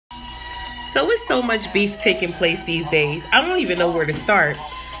So it's so much beef taking place these days. I don't even know where to start.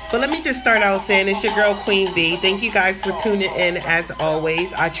 But let me just start out saying it's your girl, Queen V. Thank you guys for tuning in as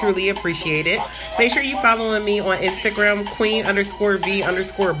always. I truly appreciate it. Make sure you following me on Instagram, Queen_V_blog.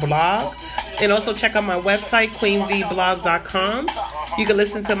 And also check out my website, queenvblog.com. You can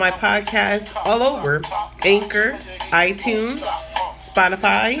listen to my podcast all over. Anchor, iTunes,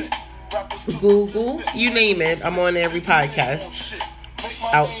 Spotify, Google, you name it. I'm on every podcast.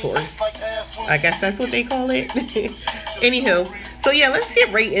 Outsource. I guess that's what they call it. Anywho, so yeah, let's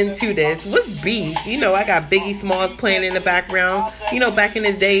get right into this. What's beef? You know, I got Biggie Smalls playing in the background. You know, back in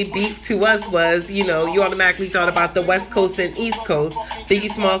the day, beef to us was, you know, you automatically thought about the West Coast and East Coast.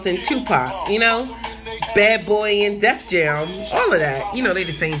 Biggie Smalls and Tupac, you know, Bad Boy and Def Jam, all of that. You know, they're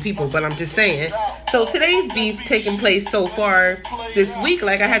the same people, but I'm just saying. So today's beef taking place so far this week,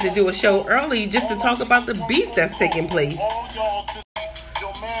 like I had to do a show early just to talk about the beef that's taking place.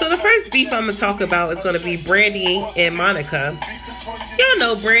 So the first beef I'm going to talk about is going to be Brandy and Monica. Y'all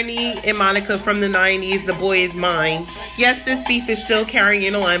know Brandy and Monica from the 90s, The Boy Is Mine. Yes, this beef is still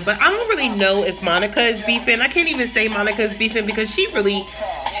carrying on, but I don't really know if Monica is beefing. I can't even say Monica is beefing because she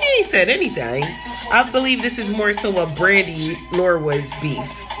ain't said anything. I believe this is more so a Brandy Norwood's beef.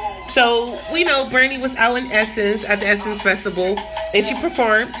 So, we know Brandy was out in Essence at the Essence Festival, and she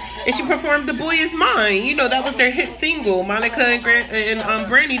performed The Boy Is Mine. You know, that was their hit single. Monica and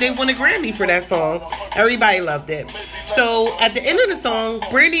Brandy, they won a Grammy for that song. Everybody loved it. So, at the end of the song,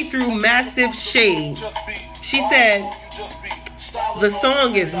 Brandy threw massive shade. She said, the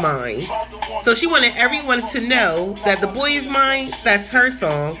song is mine. So, she wanted everyone to know that The Boy Is Mine, that's her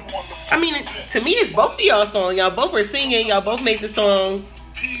song. I mean, to me, it's both of y'all's songs. Y'all both were singing. Y'all both made the song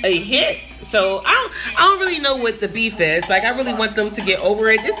a hit. So I don't really know what the beef is. Like, I really want them to get over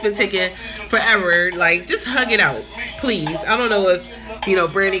it. It's been taking forever. Like, just hug it out, please. I don't know if, you know,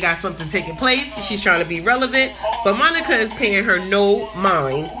 Brandy got something taking place. She's trying to be relevant, but Monica is paying her no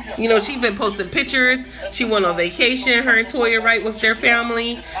mind. You know, she's been posting pictures. She went on vacation, her and Toya Wright with their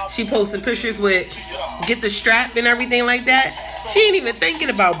family. She posted pictures with Get the Strap and everything like that. She ain't even thinking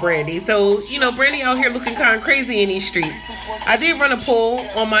about Brandy. So, you know, Brandy out here looking kind of crazy in these streets. I did run a poll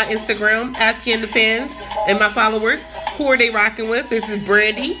on my Instagram asking the fans and my followers, who are they rocking with? Is it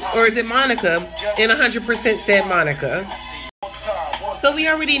Brandy or is it Monica? And 100% said Monica. So we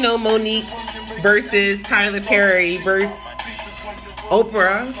already know Monique versus Tyler Perry versus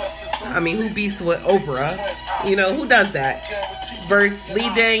Oprah. I mean, who beats with Oprah? You know, who does that? Versus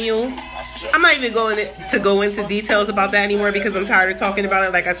Lee Daniels. I'm not even going to go into details about that anymore because I'm tired of talking about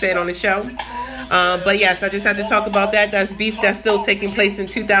it, like I said on the show. But yes, I just had to talk about that. That's beef that's still taking place in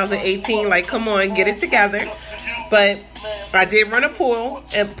 2018. Like, come on, get it together. But I did run a poll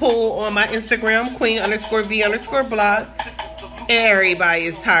on my Instagram, Queen_V_blog. Everybody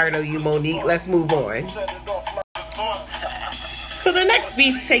is tired of you, Monique. Let's move on. So the next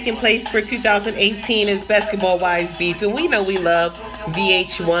beef taking place for 2018 is Basketball Wives beef. And we know we love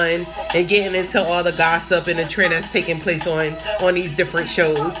VH1 and getting into all the gossip and the trend that's taking place on these different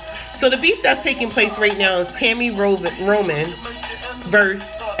shows. So the beef that's taking place right now is Tammy Roman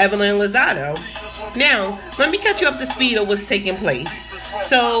versus Evelyn Lozado. Now, let me catch you up to speed of what's taking place.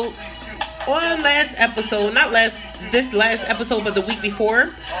 So on this last episode, but the week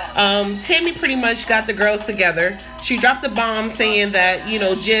before, Tammy pretty much got the girls together. She dropped a bomb saying that, you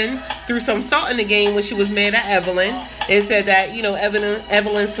know, Jen threw some salt in the game when she was mad at Evelyn and said that, you know,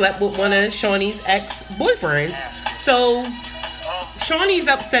 Evelyn slept with one of Shawnee's ex-boyfriends. So Shawnee's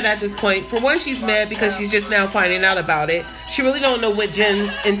upset at this point. For one, she's mad because she's just now finding out about it. She really don't know what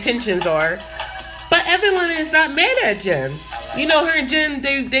Jen's intentions are. But Evelyn is not mad at Jen. You know, her and Jen,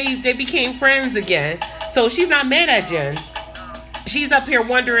 they became friends again. So she's not mad at Jen. She's up here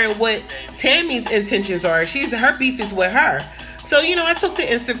wondering what Tammy's intentions are. Her beef is with her. So, you know, I took to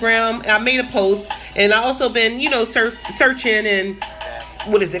Instagram. I made a post. And I also been, you know, searching and,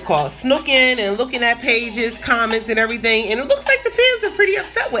 what is it called? Snooking and looking at pages, comments and everything. And it looks like the fans are pretty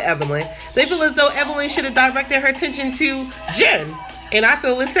upset with Evelyn. They feel as though Evelyn should have directed her attention to Jen. And I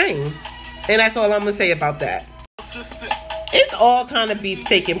feel the same. And that's all I'm going to say about that. It's all kind of beef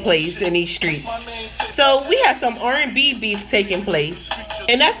taking place in these streets. So we have some R&B beef taking place.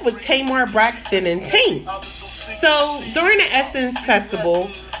 And that's with Tamar Braxton and Tank. So during the Essence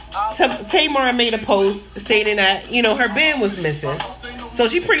Festival, Tamar made a post stating that, you know, her band was missing. So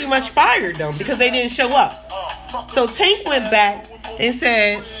she pretty much fired them because they didn't show up. So Tank went back and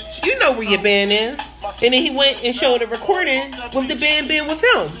said, you know where your band is. And then he went and showed a recording with the band being with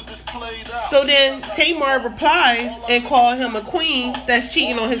him. So then Tamar replies and called him a queen that's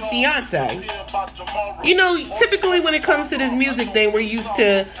cheating on his fiance. You know, typically when it comes to this music thing, we're used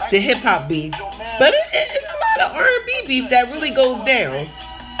to the hip-hop beef. But it's a lot of R&B beef that really goes down.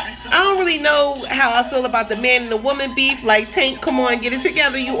 I don't really know how I feel about the man and the woman beef. Like, Tank, come on, get it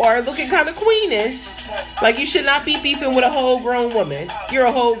together. You are looking kind of queenish. Like, you should not be beefing with a whole grown woman. You're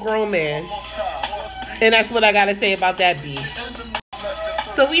a whole grown man. And that's what I got to say about that beef.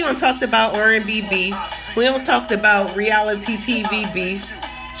 So we don't talk about R&B beef. We don't talk about reality TV beef.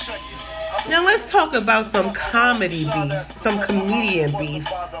 Now let's talk about some comedy beef, some comedian beef.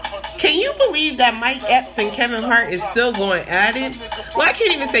 Can you believe that Mike Epps and Kevin Hart is still going at it? Well, I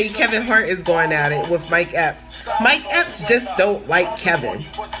can't even say Kevin Hart is going at it with Mike Epps. Mike Epps just don't like Kevin.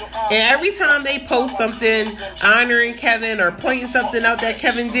 And every time they post something honoring Kevin or pointing something out that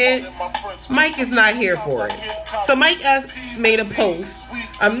Kevin did, Mike is not here for it. So Mike Epps made a post.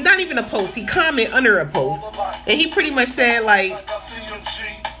 Not even a post. He commented under a post. And he pretty much said, like,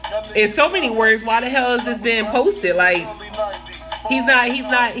 in so many words, why the hell is this being posted? Like, he's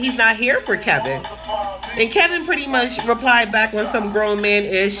not here for Kevin. And Kevin pretty much replied back on some grown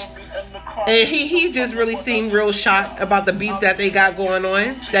man-ish. And he just really seemed real shocked about the beef that they got going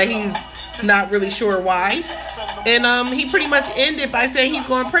on, that he's not really sure why. And he pretty much ended by saying he's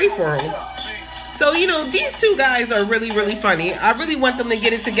going to pray for him. So, you know, these two guys are really, really funny. I really want them to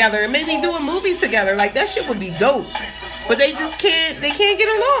get it together and maybe do a movie together. Like, that shit would be dope. But they just can't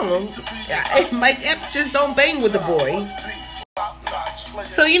get along. Mike Epps just don't bang with the boy.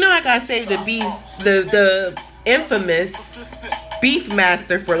 So, you know, I gotta save the beef, the infamous beef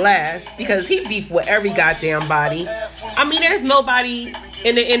master for last, because he beef with every goddamn body. I mean, there's nobody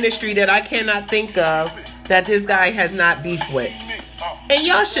in the industry that I cannot think of that this guy has not beefed with. And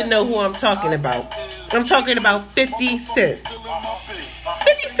y'all should know who I'm talking about. I'm talking about 50 Cent.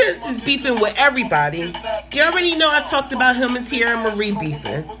 50 Cent is beefing with everybody. You already know I talked about him and Tierra Marie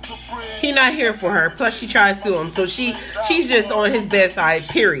beefing. He not here for her. Plus, she tried to sue him. So she's just on his bedside,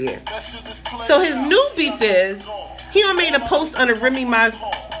 period. So his new beef is, he made a post under Remy Ma's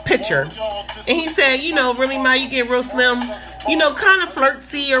picture. And he said, you know, Remy Ma, you get real slim. You know, kind of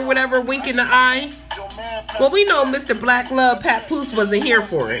flirty or whatever, wink in the eye. Well, we know Mr. Black Love, Papoose, wasn't here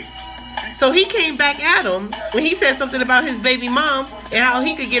for it. So he came back at him when he said something about his baby mom and how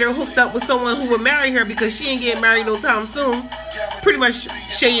he could get her hooked up with someone who would marry her because she ain't getting married no time soon. Pretty much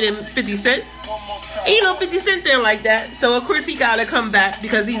shading 50 Cent. And you know, 50 Cent didn't like that. So of course he gotta come back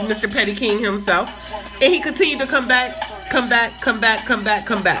because he's Mr. Petty King himself. And he continued to come back.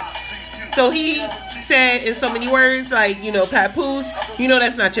 So he said in so many words, like, you know, Papoose, you know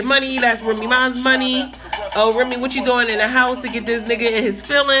that's not your money, that's Remy Ma's money. Oh, Remy, what you doing in the house to get this nigga in his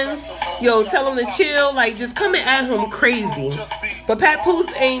feelings? Yo, tell him to chill. Like, just coming at him crazy. But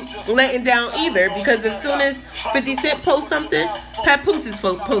Papoose ain't letting down either, because as soon as 50 Cent posts something, Papoose is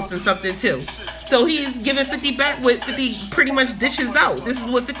posting something too. So he's giving 50 back what 50 pretty much dishes out. This is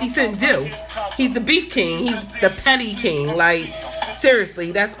what 50 Cent do. He's the beef king. He's the petty king. Like,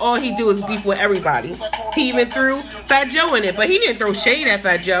 seriously, that's all he do is beef with everybody. He even threw Fat Joe in it, but he didn't throw shade at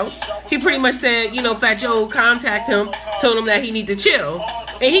Fat Joe. He pretty much said, you know, Fat Joe contacted him, told him that he need to chill.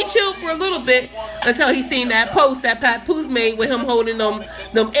 And he chilled for a little bit until he seen that post that Papoose made with him holding them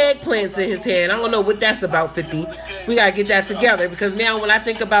eggplants in his hand. I don't know what that's about, 50. We gotta get that together, because now when I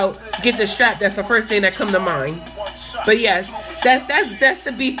think about get the strap, that's the first thing that come to mind. But yes, that's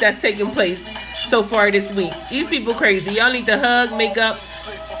the beef that's taking place so far this week. These people crazy. Y'all need to hug, make up,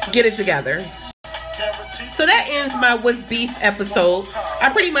 get it together. So that ends my What's Beef episode. I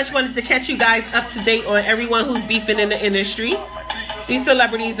pretty much wanted to catch you guys up to date on everyone who's beefing in the industry. These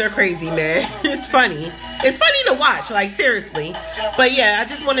celebrities are crazy, man. It's funny. It's funny to watch, like, seriously. But yeah, I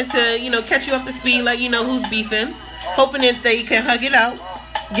just wanted to, you know, catch you up to speed, let you know who's beefing. Hoping that they can hug it out,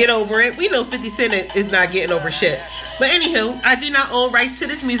 get over it. We know 50 Cent is not getting over shit. But anywho, I do not own rights to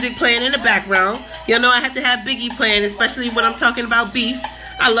this music playing in the background. Y'all know I have to have Biggie playing, especially when I'm talking about beef.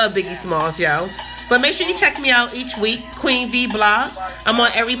 I love Biggie Smalls, y'all. But make sure you check me out each week, Queen V Blog. I'm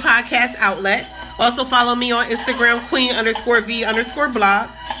on every podcast outlet. Also follow me on Instagram, Queen_V_blog.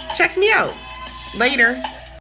 Check me out. Later.